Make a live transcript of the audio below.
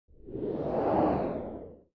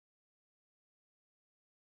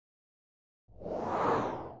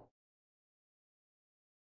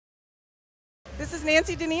This is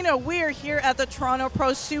Nancy Nino. We're here at the Toronto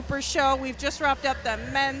Pro Super Show. We've just wrapped up the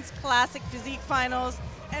men's classic physique finals,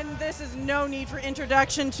 and this is no need for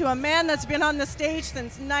introduction to a man that's been on the stage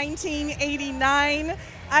since 1989.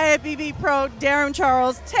 IFBB Pro Darrem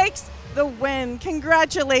Charles takes the win.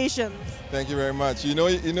 Congratulations. Thank you very much. You know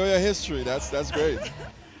your history. That's great.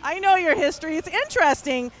 I know your history. It's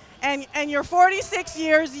interesting, and you're 46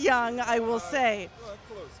 years young, I will say. Close.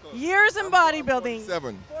 Years in bodybuilding.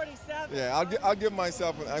 47. 47. Yeah, I'll give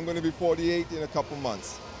myself, I'm going to be 48 in a couple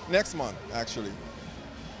months. Next month, actually.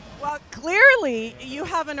 Well, clearly you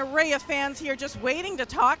have an array of fans here just waiting to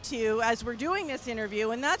talk to you as we're doing this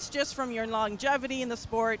interview, and that's just from your longevity in the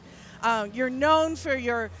sport. You're known for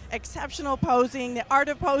your exceptional posing, the art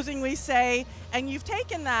of posing, we say, and you've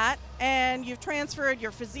taken that and you've transferred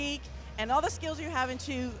your physique and all the skills you have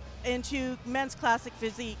into men's classic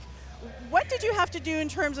physique. What did you have to do in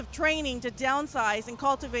terms of training to downsize and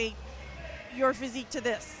cultivate your physique to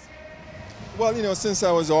this? Well, since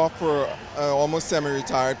I was off for almost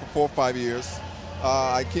semi-retired for 4 or 5 years,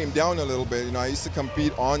 I came down a little bit. I used to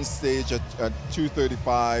compete on stage at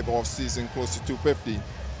 235, off season close to 250.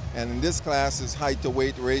 And in this class is height to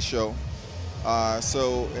weight ratio.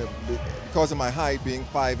 So because of my height being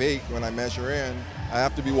 5'8", when I measure in, I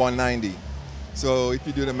have to be 190. So if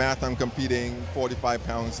you do the math, I'm competing 45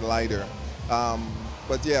 pounds lighter.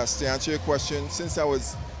 But yes, to answer your question, since I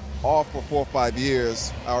was off for 4 or 5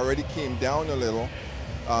 years, I already came down a little.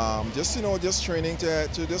 Just training to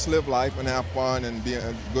just live life and have fun and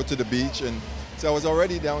go to the beach. And so I was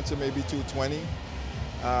already down to maybe 220.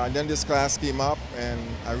 And then this class came up and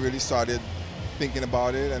I really started thinking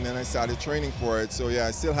about it, and then I started training for it. So yeah,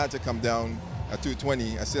 I still had to come down at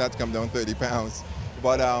 220. I still had to come down 30 pounds.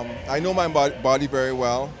 But I know my body very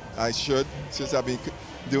well. I should, since I've been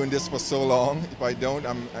doing this for so long. If I don't,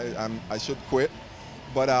 I should quit.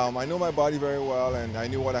 But I know my body very well, and I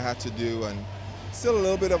knew what I had to do. And still a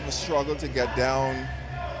little bit of a struggle to get down.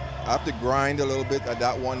 I have to grind a little bit at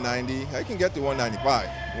that 190. I can get to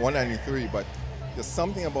 195, 193, but there's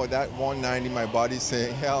something about that 190, my body's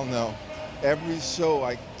saying, hell no. Every show,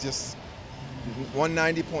 I just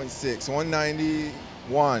 190.6,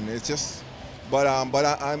 191. It's just, but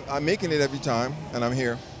I'm making it every time, and I'm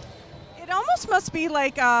here. It almost must be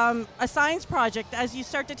like a science project as you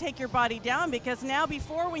start to take your body down, because now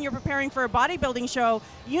before, when you're preparing for a bodybuilding show,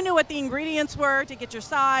 you knew what the ingredients were to get your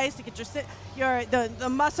size, to get the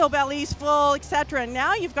muscle bellies full, etc.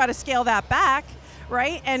 Now you've got to scale that back,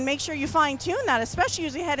 right, and make sure you fine-tune that, especially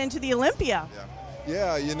as you head into the Olympia.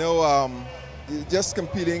 Yeah, just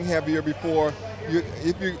competing heavier before,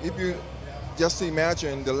 if you just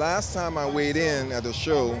imagine, the last time I weighed in at a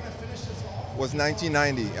show was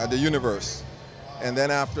 1990 at the Universe. And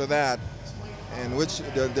then after that, and which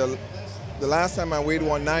the last time I weighed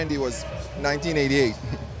 190 was 1988.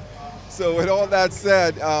 So with all that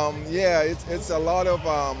said, yeah, it's a lot of,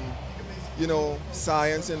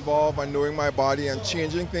 science involved and knowing my body and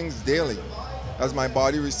changing things daily as my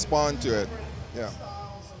body responds to it. Yeah.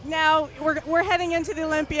 Now we're heading into the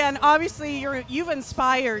Olympia, and obviously you've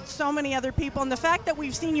inspired so many other people. And the fact that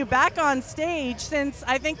we've seen you back on stage since,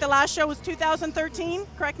 I think the last show was 2013.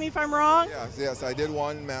 Correct me if I'm wrong. Yes, I did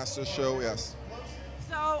one master show. Yes.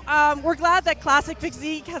 So we're glad that Classic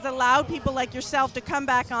Physique has allowed people like yourself to come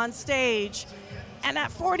back on stage, and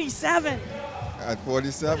at 47. At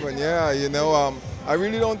 47, yeah. I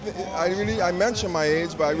really don't. I mention my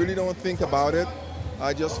age, but I really don't think about it.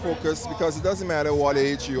 I just focus, because it doesn't matter what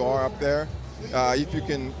age you are up there. If you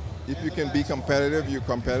can be competitive, you're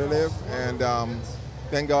competitive. And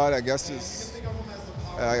thank God, I guess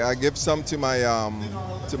I give some to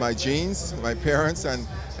my genes, my parents,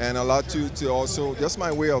 and a lot to also just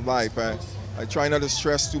my way of life. I try not to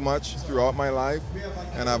stress too much throughout my life,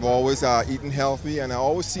 and I've always eaten healthy, and I've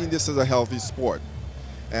always seen this as a healthy sport.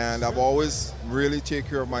 And I've always really taken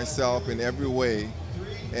care of myself in every way,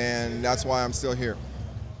 and that's why I'm still here.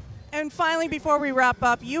 And finally, before we wrap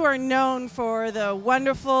up, you are known for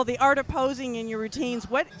the art of posing in your routines.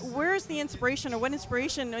 Where's the inspiration, or what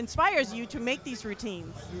inspiration inspires you to make these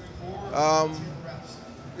routines?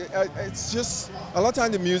 It's just, a lot of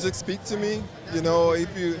times the music speaks to me.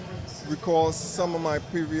 If you recall some of my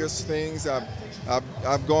previous things,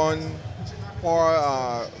 I've gone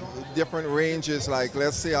far different ranges. Like,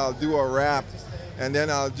 let's say I'll do a rap, and then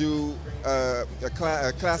I'll do a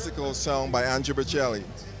classical song by Andrea Bocelli.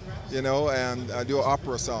 And I do an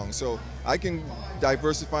opera song. So I can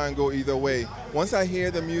diversify and go either way. Once I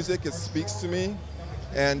hear the music, it speaks to me,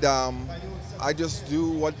 and I just do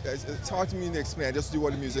what, it's hard for me to explain, I just do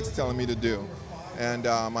what the music's telling me to do, and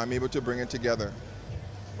I'm able to bring it together.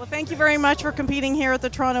 Well, thank you very much for competing here at the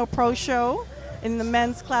Toronto Pro Show. in the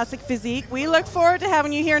men's classic physique. We look forward to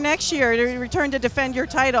having you here next year to return to defend your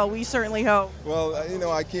title. We certainly hope. Well, you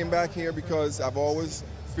know, I came back here because I've always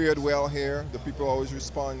fared well here. The people always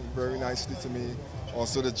respond very nicely to me,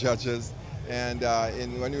 also the judges. And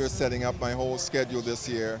when we were setting up my whole schedule this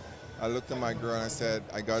year, I looked at my girl and I said,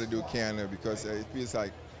 I got to do Canada because it feels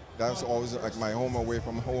like that's always like my home away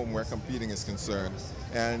from home where competing is concerned.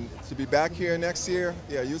 And to be back here next year,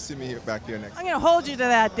 yeah, you'll see me back here next year. I'm going to hold you to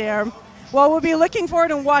that, Darrem. Well, we'll be looking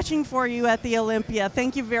forward and watching for you at the Olympia.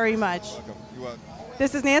 Thank you very much. You're welcome. You're welcome.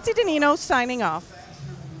 This is Nancy Nino signing off.